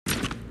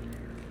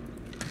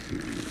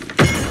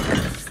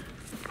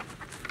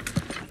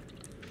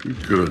You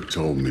could have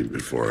told me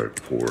before I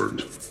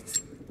poured.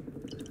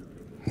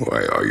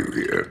 Why are you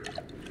here?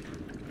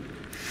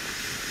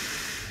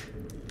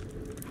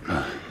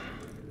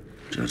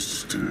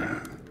 Just,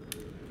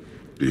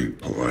 being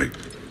polite.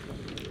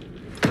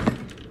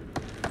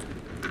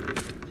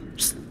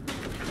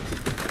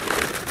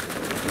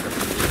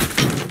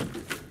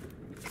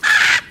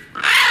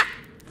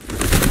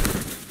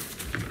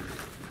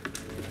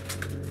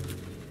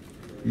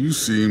 You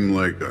seem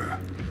like a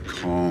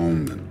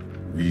calm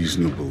and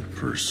reasonable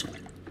person.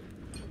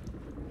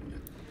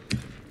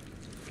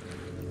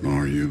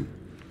 Are you?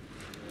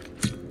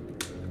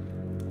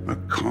 A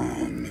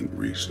calm and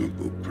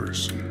reasonable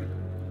person.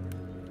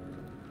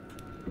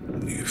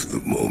 If the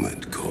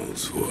moment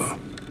calls for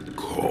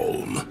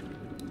calm.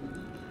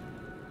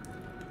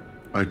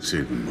 I'd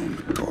say the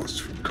moment calls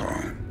for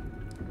calm.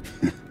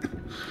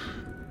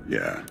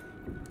 Yeah.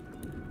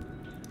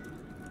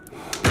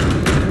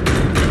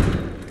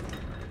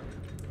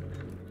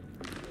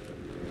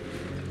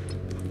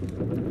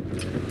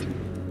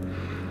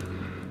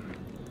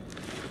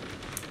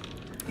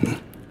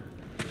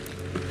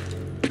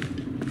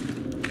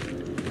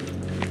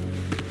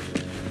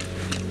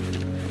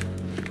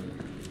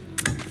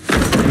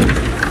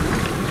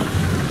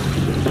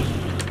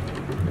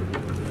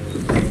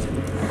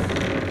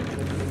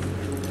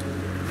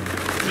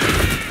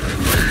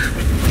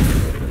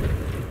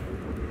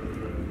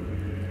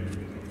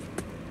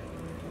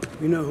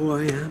 You know who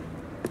I am?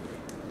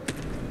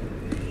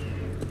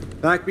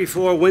 Back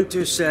before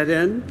winter set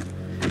in,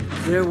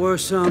 there were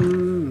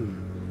some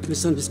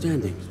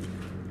misunderstandings.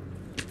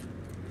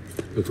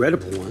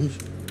 Regrettable ones.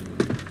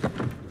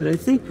 But I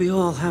think we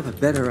all have a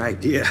better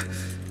idea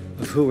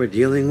of who we're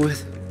dealing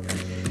with.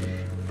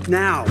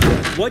 Now,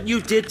 what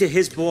you did to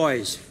his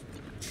boys.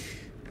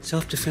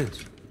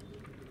 Self-defense.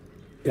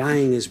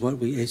 Dying is what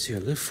we Aesir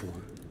live for.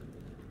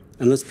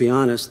 And let's be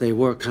honest, they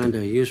were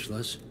kinda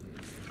useless.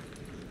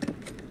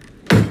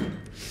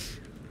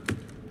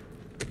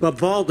 But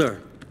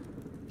Baldur,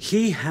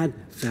 he had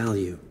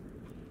value.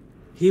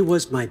 He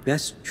was my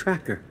best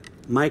tracker,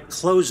 my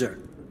closer.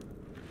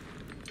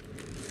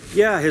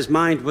 Yeah, his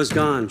mind was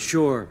gone,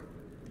 sure.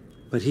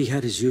 But he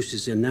had his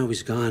uses, and now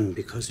he's gone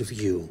because of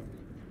you.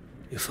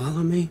 You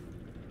follow me?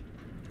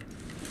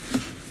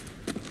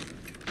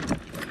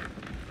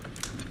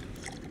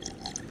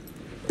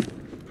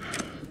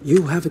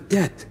 You have a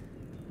debt.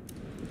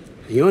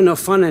 You're no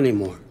fun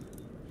anymore.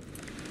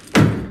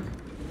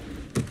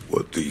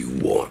 What do you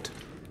want?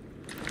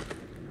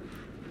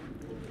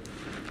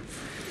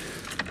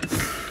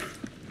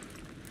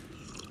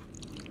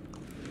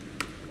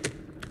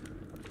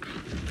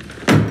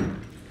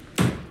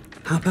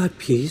 How about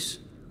peace?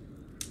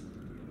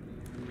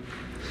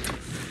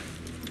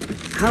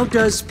 How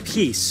does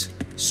peace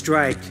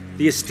strike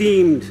the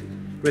esteemed,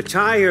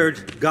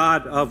 retired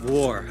god of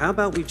war? How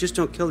about we just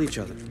don't kill each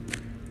other?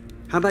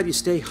 How about you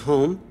stay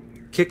home,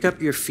 kick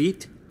up your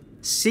feet,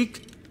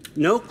 seek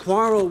no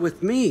quarrel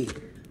with me,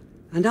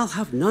 and I'll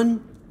have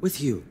none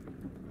with you.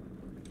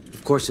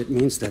 Of course, it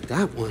means that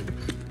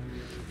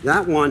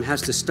that one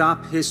has to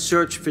stop his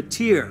search for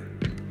Tyr.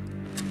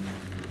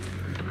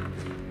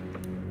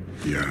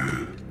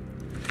 Yeah.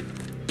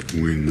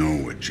 We know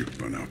what you've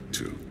been up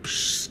to.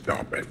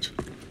 Stop it.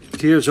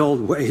 Tyr's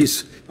old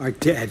ways are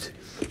dead.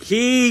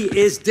 He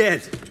is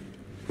dead.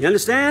 You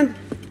understand?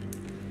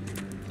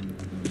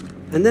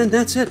 And then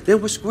that's it.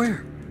 Then we're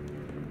square.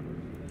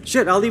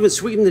 Shit, I'll even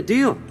sweeten the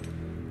deal.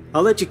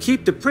 I'll let you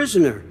keep the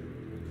prisoner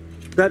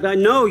that I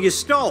know you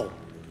stole.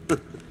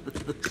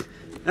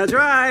 That's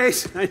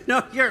right. I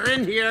know you're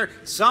in here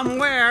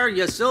somewhere,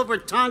 you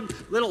silver-tongued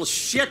little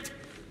shit.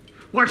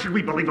 Why should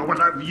we believe a word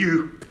out of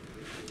you?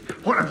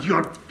 What have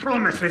your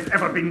promises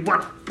ever been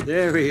worth?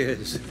 There he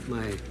is,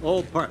 my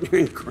old partner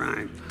in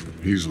crime.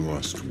 He's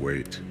lost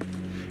weight.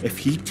 If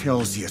he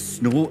tells you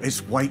snow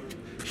is white,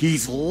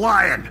 he's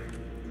lying.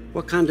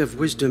 What kind of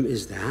wisdom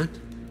is that?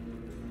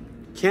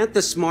 Can't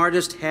the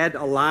smartest head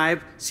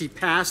alive see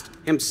past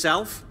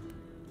himself?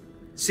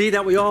 See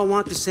that we all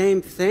want the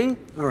same thing?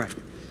 All right.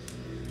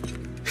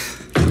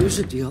 Here's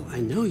a deal I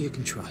know you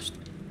can trust.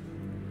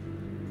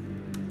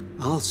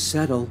 I'll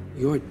settle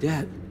your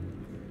debt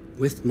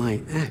with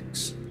my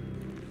ex.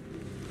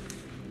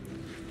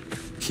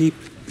 Keep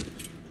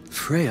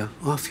Freya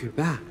off your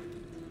back.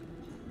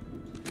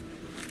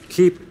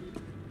 Keep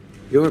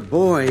your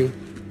boy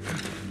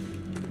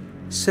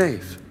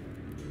safe.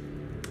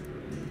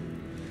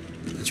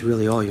 That's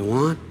really all you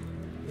want,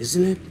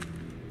 isn't it?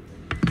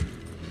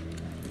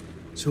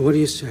 So what do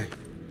you say?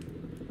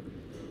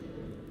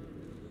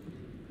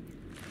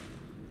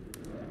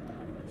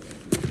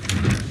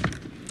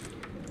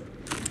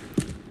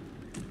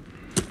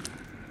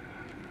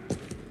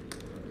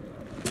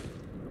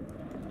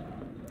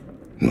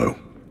 No.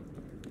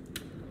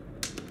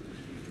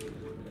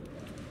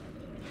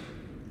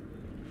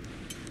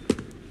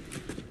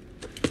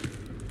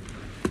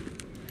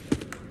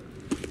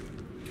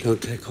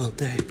 Don't take all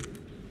day.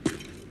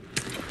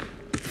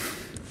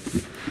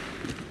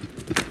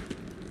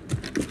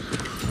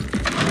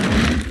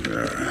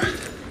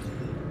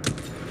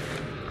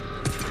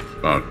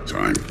 About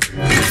time.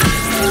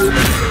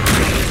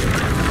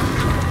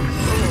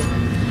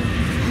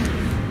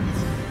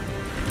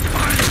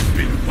 I've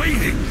been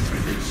waiting for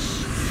this.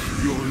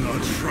 You're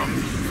not from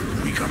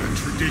here. We got a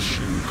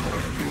tradition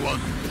called blood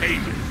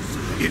payments.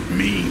 It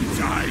means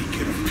I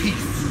get a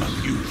piece of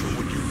you for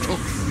what you took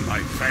from my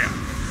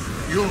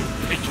family. You'll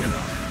pick it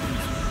up.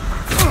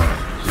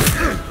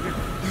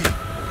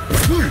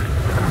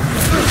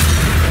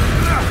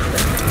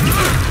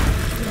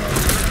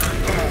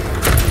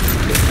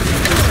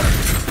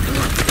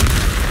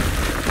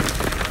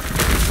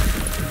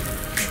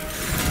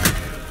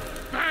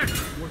 That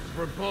was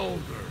for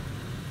Boulder.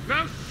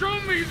 Now show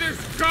me this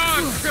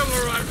god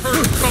killer I've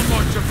heard so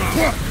much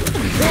about.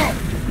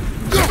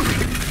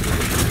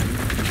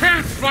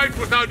 Can't fight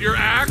without your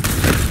axe,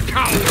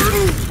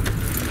 coward.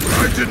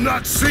 I did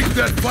not seek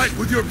that fight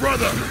with your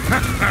brother.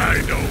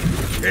 I don't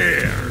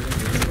care.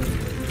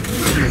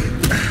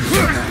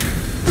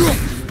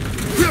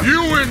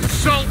 You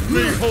insult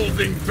me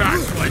holding back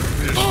like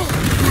this.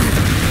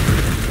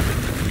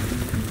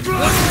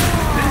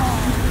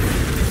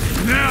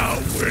 Now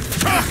we're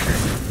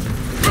talking.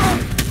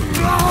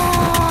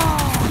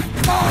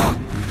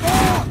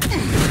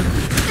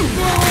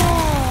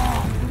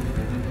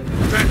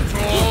 That's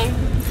all?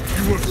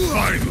 You were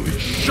finally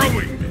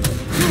showing me.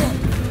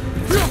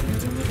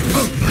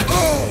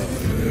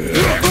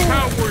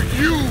 How were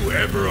you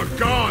ever a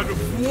god of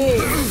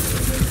war?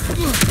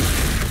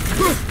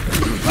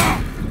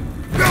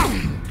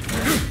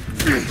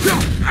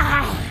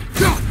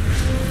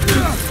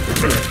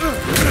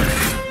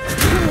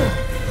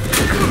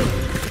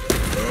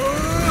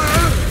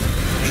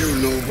 You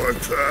know my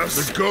past.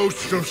 The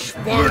ghost of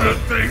Sparta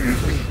thing?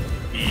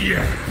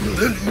 Yeah.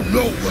 Then you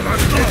know what I'm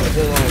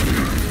capable of.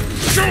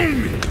 Show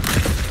me!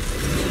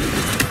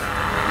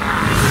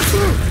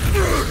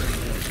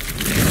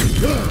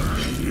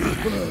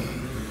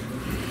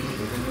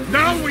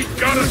 Now we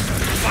gotta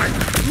fight!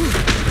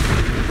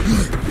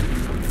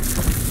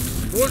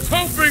 Was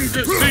hoping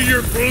to see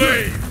your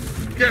blade.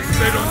 Guess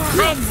they don't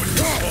come when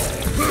you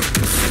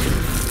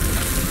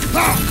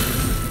call.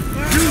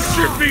 You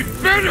should be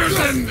better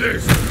than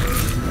this!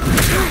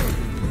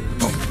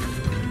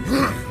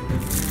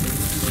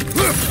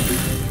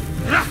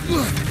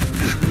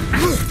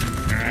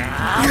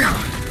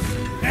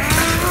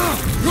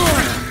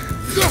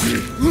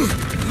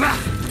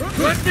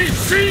 Let me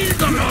see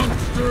the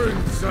monster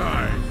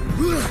inside!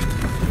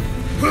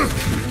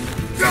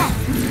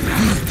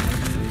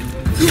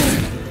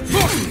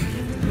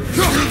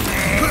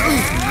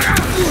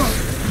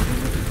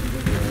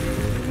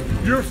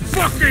 You're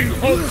fucking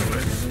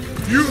hopeless!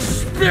 You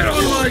spit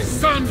on my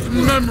son's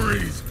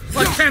memories!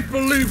 I can't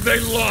believe they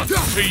lost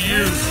to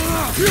you!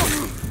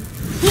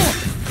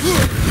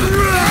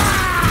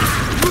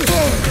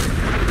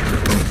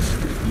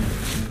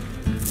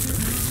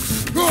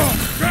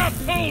 Stop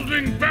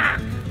holding back!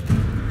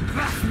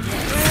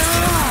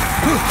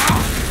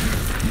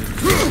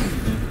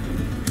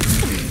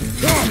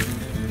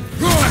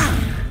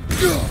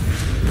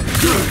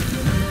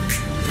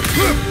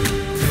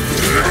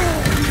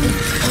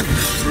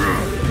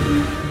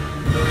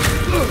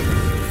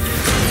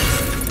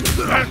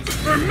 That's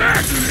for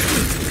Magnus!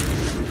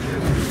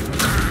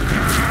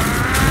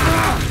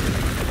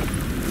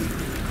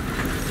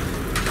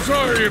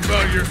 Sorry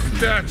about your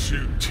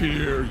statue,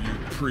 Tyr, you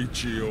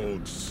preachy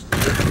old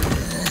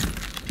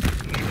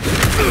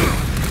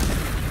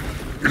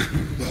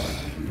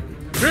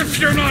If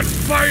you're not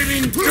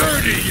fighting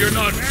dirty, you're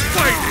not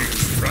fighting,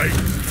 right?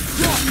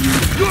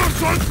 Your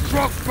son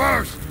struck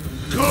first!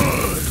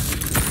 Good!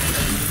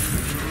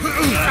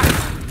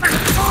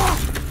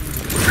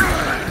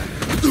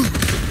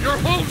 You're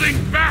holding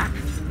back!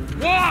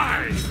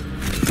 Why?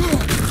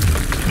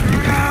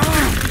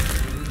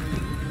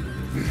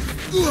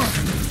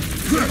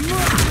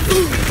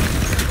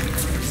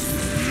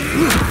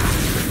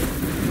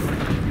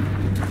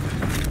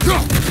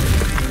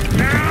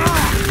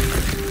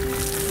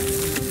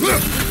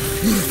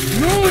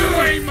 No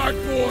way my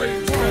boy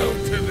fell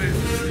to this!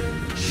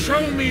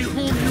 Show me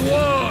who you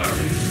are!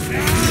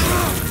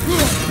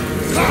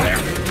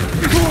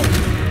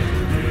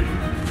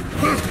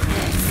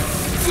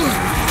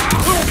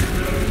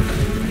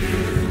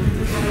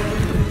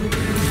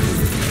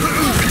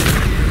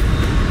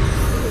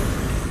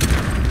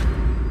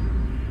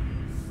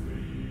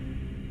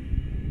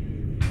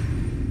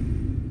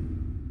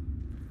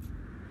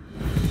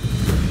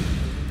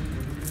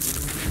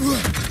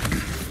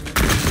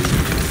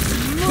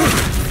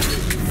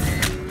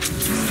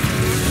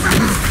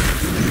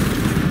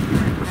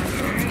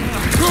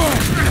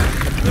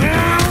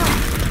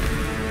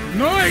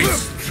 Nice!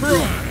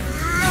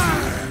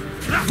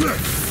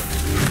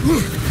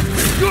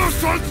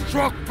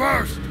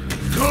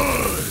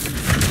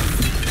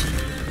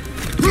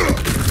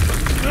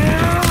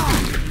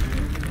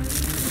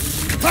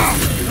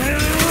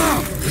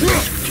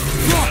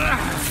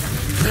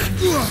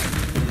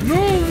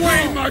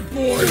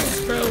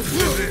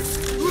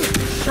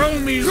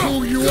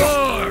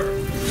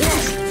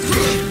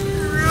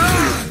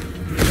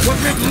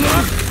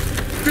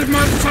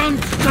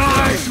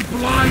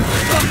 blind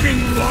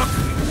fucking luck?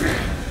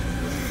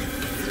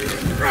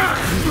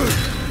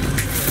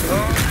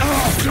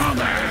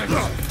 Dumbass!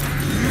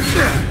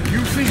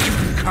 You think you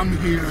can come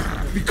here,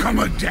 become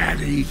a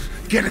daddy,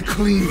 get a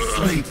clean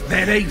slate?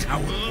 That ain't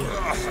how it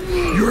works.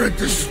 You're a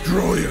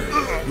destroyer,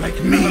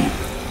 like me.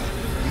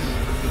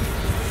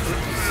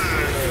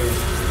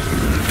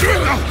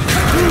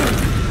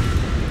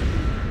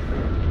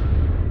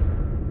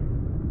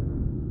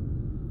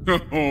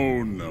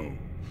 Oh no.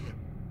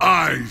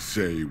 I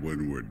say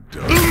when we're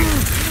done.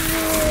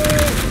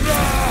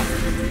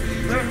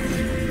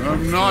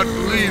 I'm not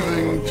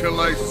leaving till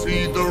I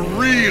see the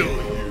real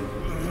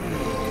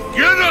you.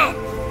 Get up!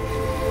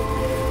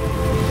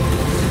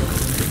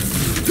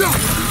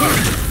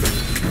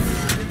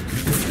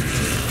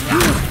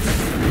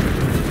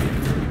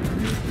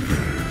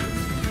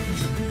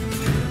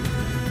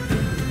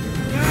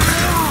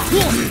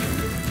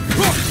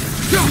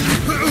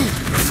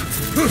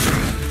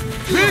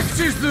 This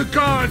is the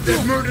god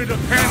that murdered a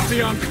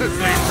pantheon because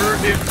they hurt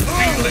his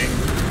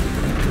feelings.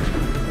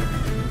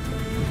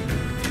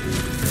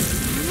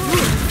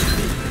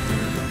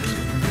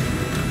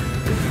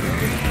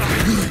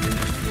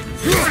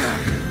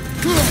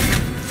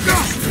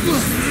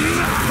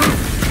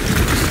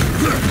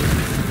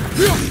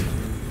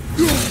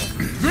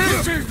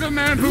 This is the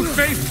man who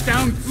faced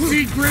down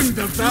Sigrid,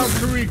 the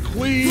Valkyrie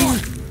Queen.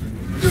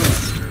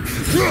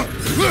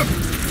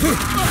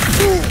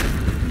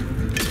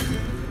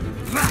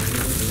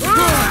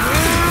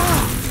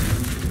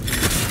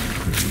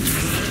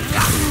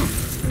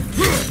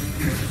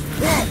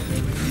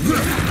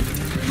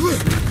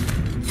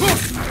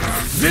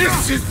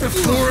 This is the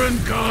foreign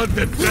god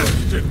that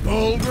bested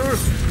Baldur.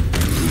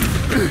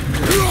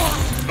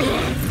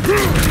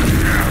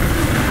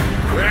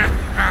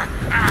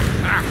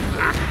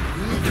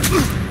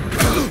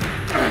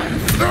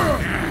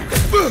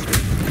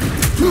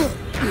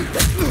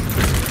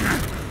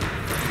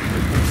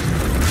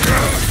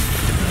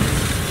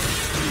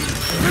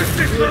 This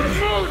is the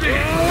Modi!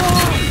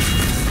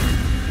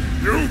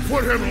 You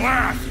put him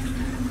last,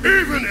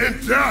 even in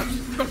death.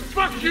 The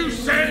fuck you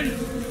say?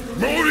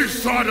 Modi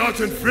sought us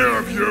in fear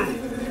of you.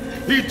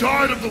 He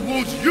died of the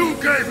wounds you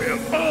gave him.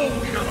 Oh,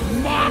 you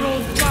model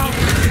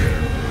Valkyrie!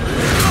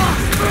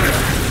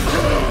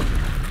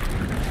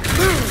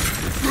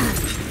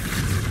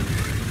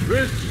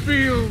 This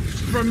feels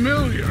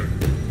familiar.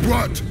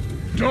 What?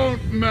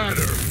 Don't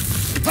matter.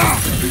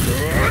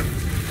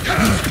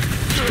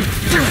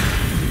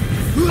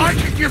 I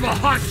can give a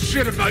hot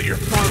shit about your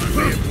father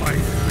being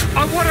white.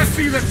 I want to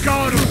see the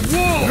god of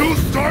war! You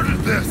started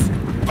this!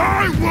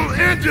 I will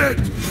end it!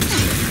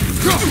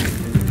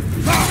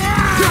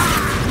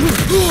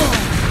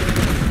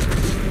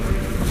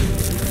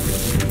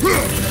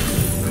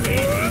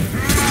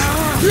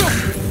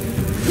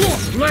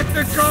 Let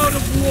the god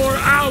of war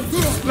out!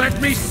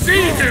 Let me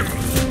see him!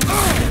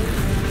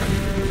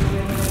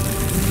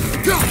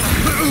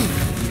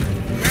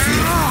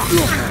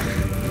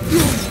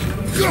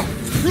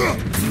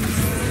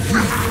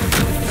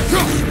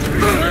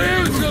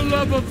 Where's the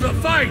love of the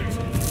fight?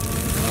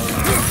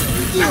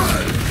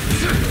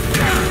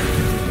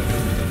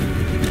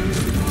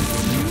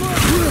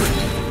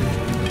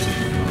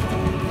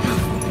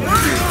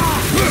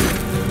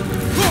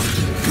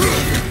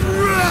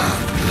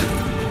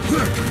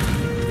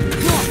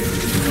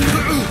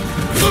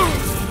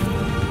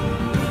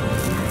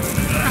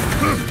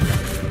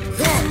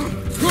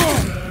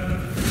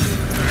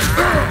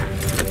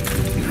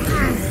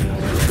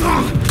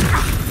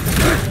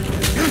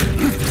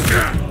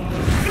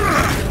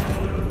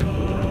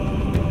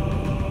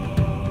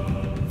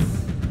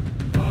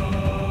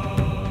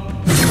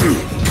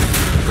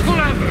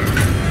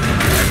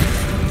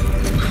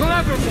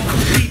 Clever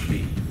won't beat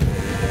me.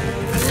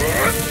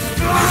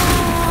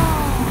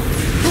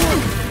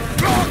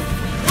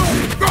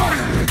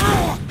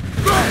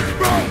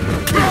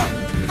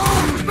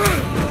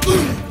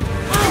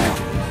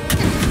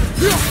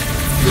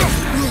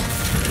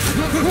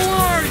 Who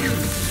are you?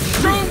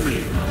 Show me!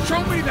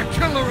 Show me the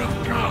killer of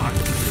God!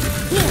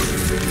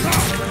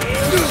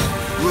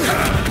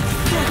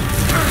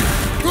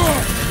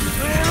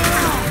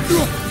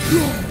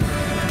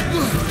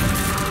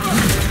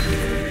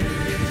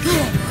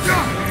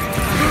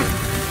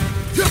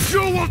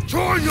 You will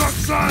join your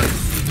son!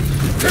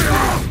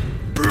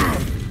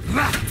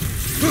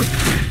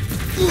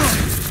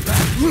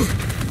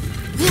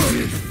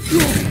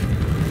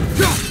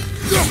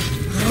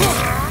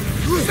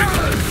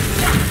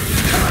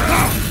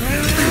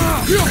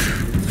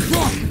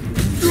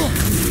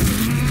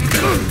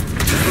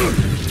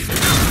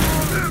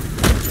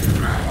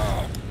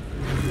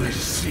 I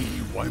see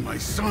why my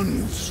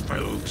sons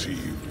fell to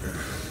you.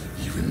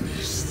 Even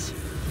this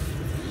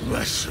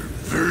lesser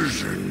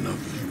version of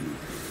you.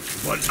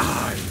 But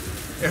I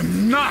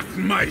am not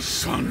my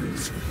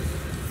sons.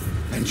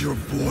 And your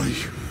boy,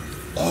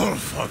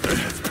 Allfather,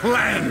 has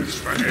plans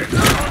for him.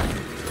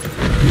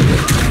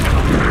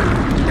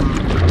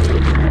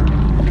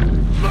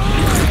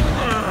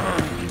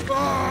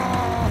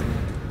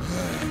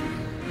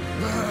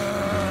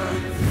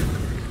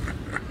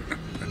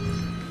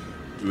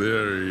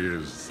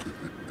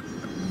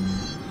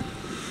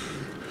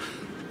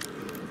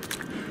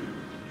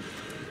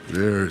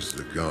 There's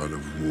the god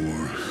of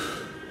war.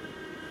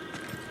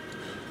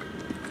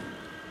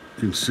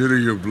 Consider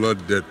your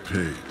blood debt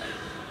paid.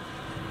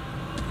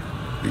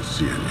 Be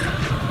seeing ya.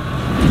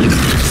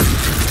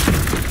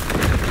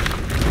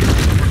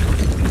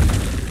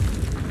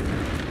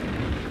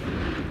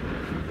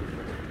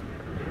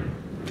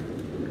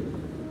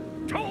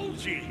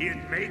 Told you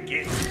he'd make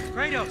it.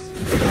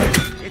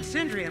 Kratos! It's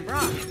Sindri and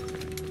Brock.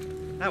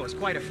 That was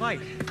quite a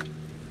fight.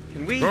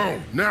 Can we... Oh,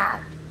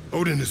 now!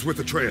 Odin is with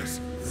Atreus.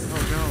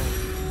 Oh, no.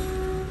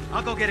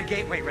 I'll go get a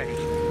gateway ready.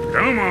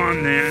 Come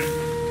on, then.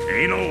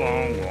 Ain't a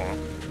long walk.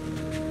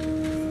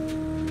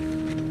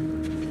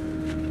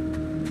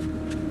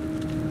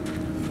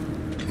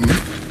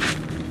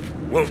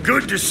 Well,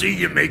 good to see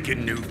you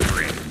making new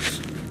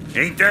friends.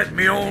 Ain't that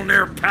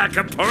Mjolnir pack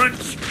a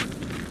punch?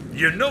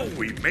 You know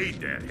we made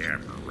that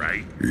hammer,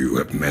 right? You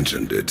have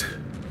mentioned it.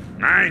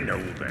 I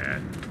know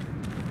that.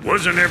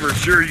 Wasn't ever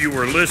sure you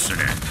were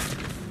listening.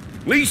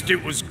 Least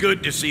it was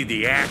good to see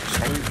the axe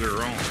hold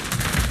their own.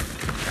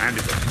 Kind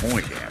of the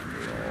point,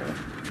 after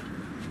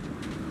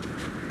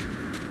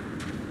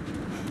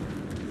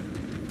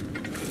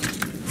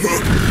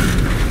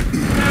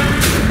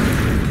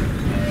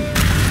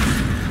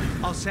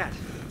all. All set.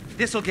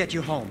 This'll get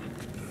you home.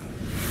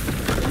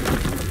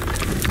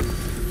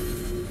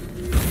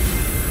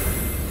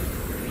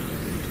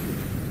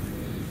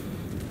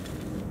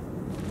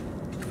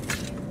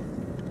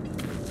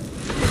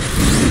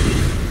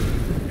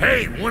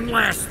 Hey, one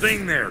last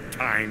thing there,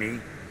 Tiny.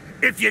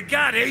 If you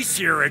got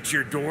Aesir at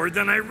your door,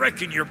 then I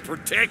reckon your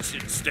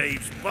protection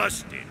stave's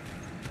busted.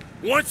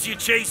 Once you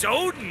chase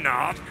Odin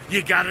off,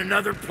 you got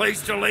another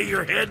place to lay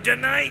your head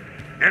tonight?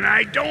 And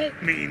I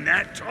don't mean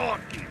that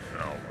talky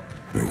fella.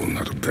 I will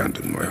not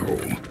abandon my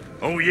home.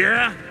 Oh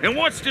yeah? And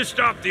what's to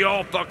stop the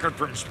all-fucker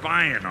from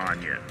spying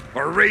on you?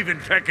 Or Raven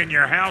pecking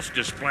your house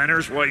to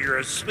splinters while you're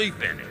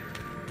asleep in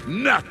it?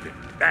 Nothing,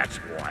 that's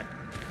what.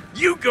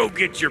 You go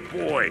get your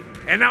boy,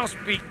 and I'll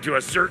speak to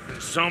a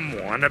certain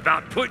someone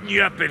about putting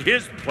you up at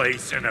his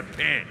place in a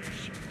pinch.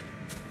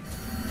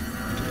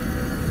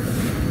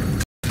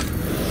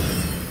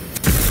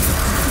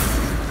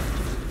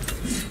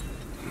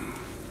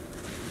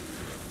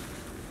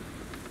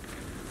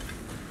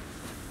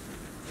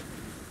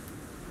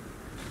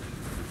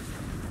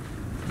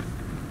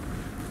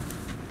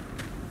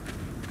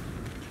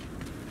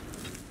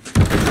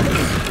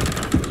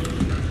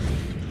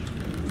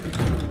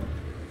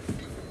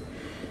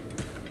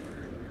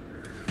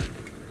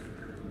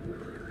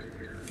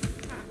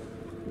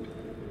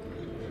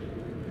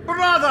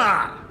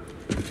 Brother!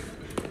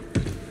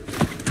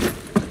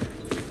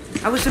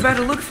 I was about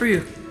to look for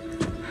you.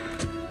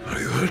 Are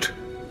you hurt?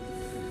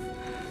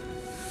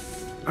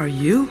 Are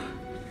you?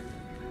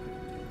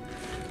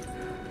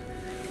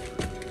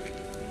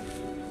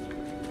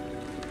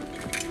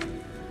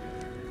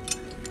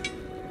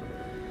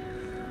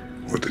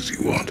 What does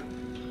he want?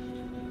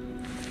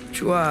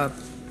 To,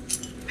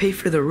 pay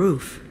for the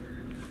roof.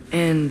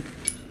 And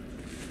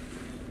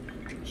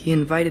he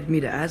invited me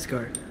to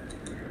Asgard.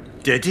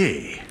 Did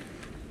he?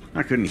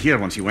 I couldn't hear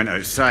once he went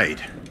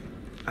outside.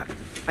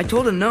 I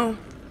told him no.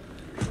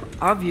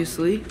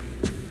 Obviously.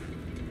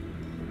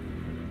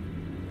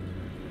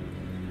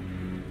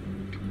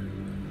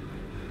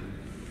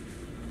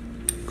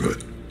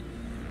 Good.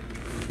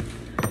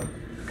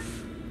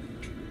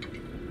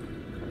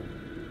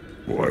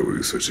 Why were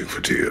you searching for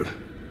Tyr?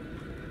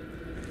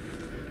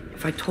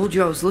 If I told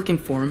you I was looking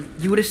for him,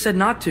 you would have said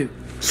not to.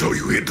 So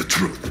you hid the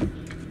truth.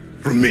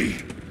 From me.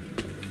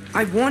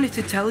 I wanted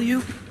to tell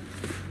you.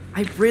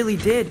 I really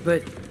did,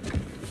 but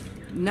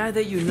now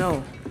that you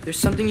know, there's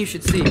something you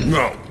should see.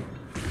 No.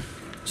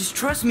 Just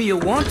trust me, you'll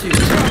want to.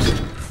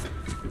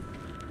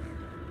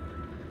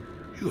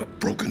 You have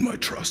broken my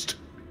trust.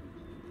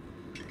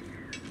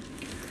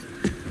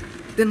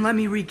 Then let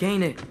me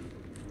regain it.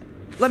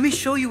 Let me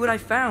show you what I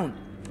found.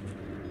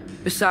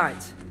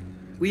 Besides,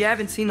 we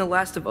haven't seen the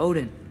last of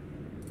Odin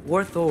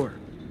or Thor.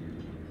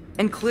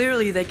 And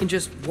clearly they can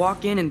just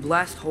walk in and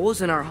blast holes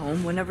in our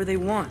home whenever they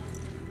want.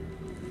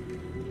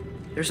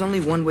 There's only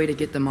one way to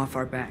get them off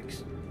our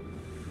backs.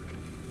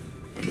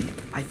 And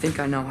I think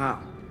I know how.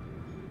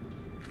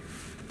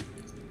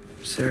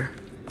 Sir.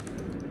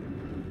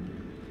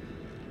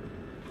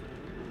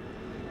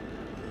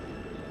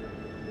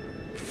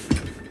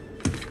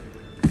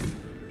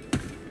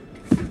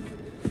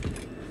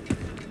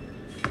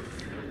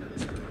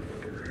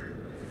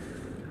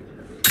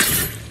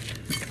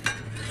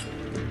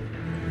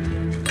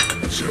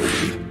 Shall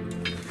we?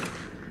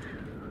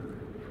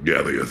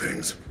 Gather your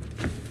things.